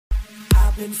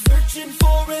I've been searching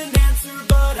for an answer,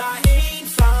 but I ain't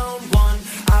found one.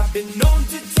 I've been known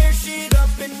to tear shit up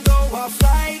and go off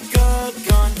like a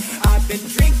gun. I've been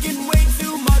drinking way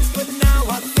too much, but now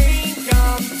I think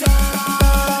I'm done.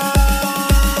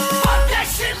 Fuck that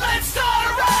shit, let's start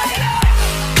a riot.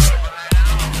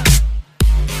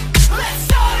 Let's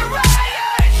start a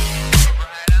riot.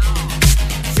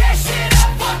 Tear shit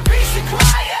up, fuck peace and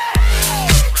quiet.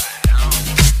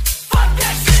 Fuck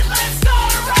that shit, let's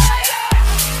start a riot.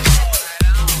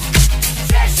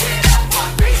 Tear shit up,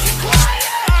 fuck peace and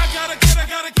quiet. I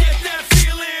gotta get that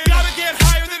feeling. Gotta get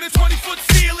higher than a 20-foot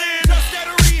ceiling. Just out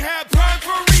of rehab, prime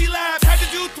for a relapse. Had to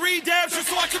do 3 dabs just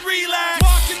so I could relax.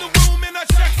 Walk in the room and I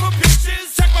check for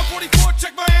bitches. Check my 44,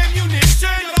 check my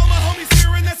ammunition. Got all my homies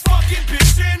here and that's fucking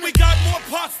bitchin'. We got more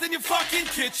pots than your fucking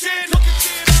kitchen. Cooking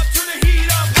shit up, turn the heat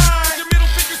up high. Your middle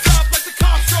finger's up like the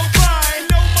cops drove by. And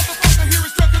no motherfucker here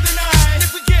is drunker than I. And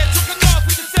if we get drunk enough,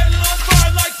 we can set it on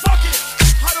fire like fuck it.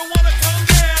 I don't wanna come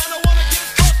down, I wanna get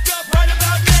fucked up right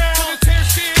about now. Don't tear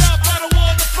shit up, I don't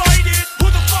wanna fight it. Who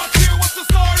the fuck here wants to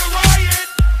start a riot?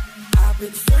 I've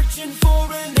been searching for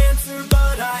an answer,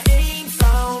 but I ain't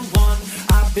found one.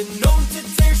 I've been known to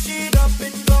tear shit up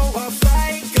and go off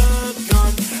like a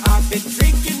gun. I've been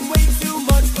drinking way too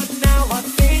much, but now I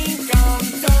think I'm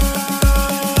done.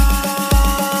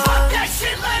 Fuck that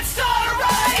shit, let's start a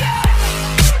riot.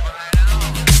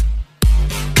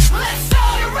 Let's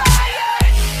start a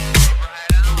riot.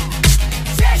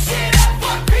 Tear shit up,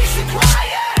 fuck peace and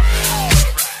quiet.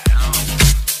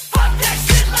 Fuck that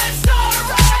shit, let's start a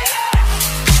riot.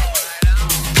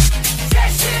 Tear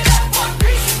shit up, fuck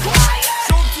peace and quiet.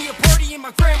 Show up to your party in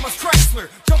my grandma's Chrysler.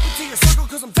 Jump into your circle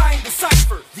cause I'm dying to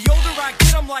cipher. The older I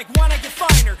get, I'm like, why'd I get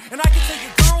finer? And I can tell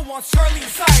your girl wants Charlie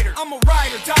inside her. I'm a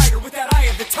rider, diner with that eye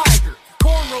of the tiger.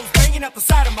 Cornrows banging out the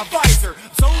side of my visor.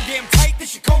 I'm so damn tight, they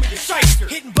should call me the shyster.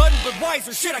 Hitting button but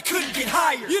wiser, shit, I couldn't get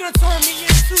higher. You done turned me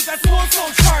into that sports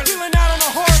on Charlie. Feeling out on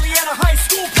a Harley at a high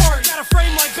school party. Got a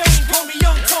frame like Bane, call me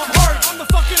Young Tom Hardy. I'm the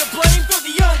fucking to blame for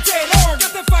the undead army.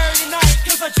 Got that fire tonight,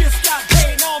 cause I just got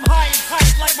paid. Now I'm high and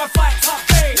tight like my flat top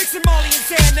fade. Mixing Molly and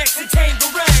Xanax and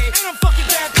Tangeray. And I'm fucking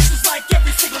bad bitches like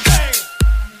every single day.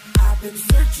 I've been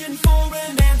searching for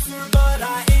an answer, but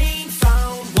I ain't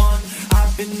found one.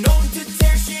 I've been known to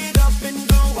tear shit up and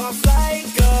go off like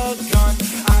a gun.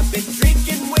 I've been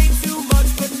drinking way too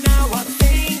much, but now I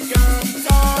think I'm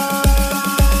done.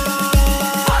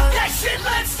 Fuck that shit,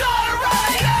 let's start a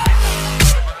riot.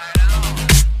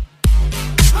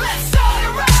 Let's start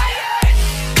a riot.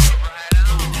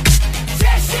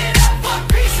 Tear shit up, fuck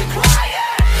peace and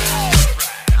quiet.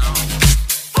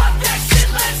 Fuck that shit,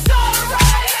 let's start a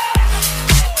riot.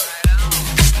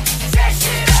 Tear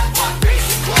shit up, fuck peace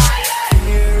and quiet.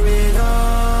 Tear it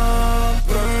up,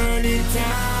 burn it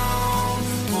down.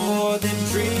 Pour them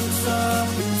drinks up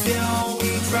until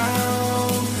we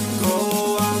drown. Go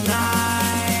all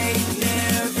night and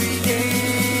every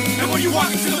day. And when you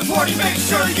walk into the party, make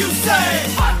sure you say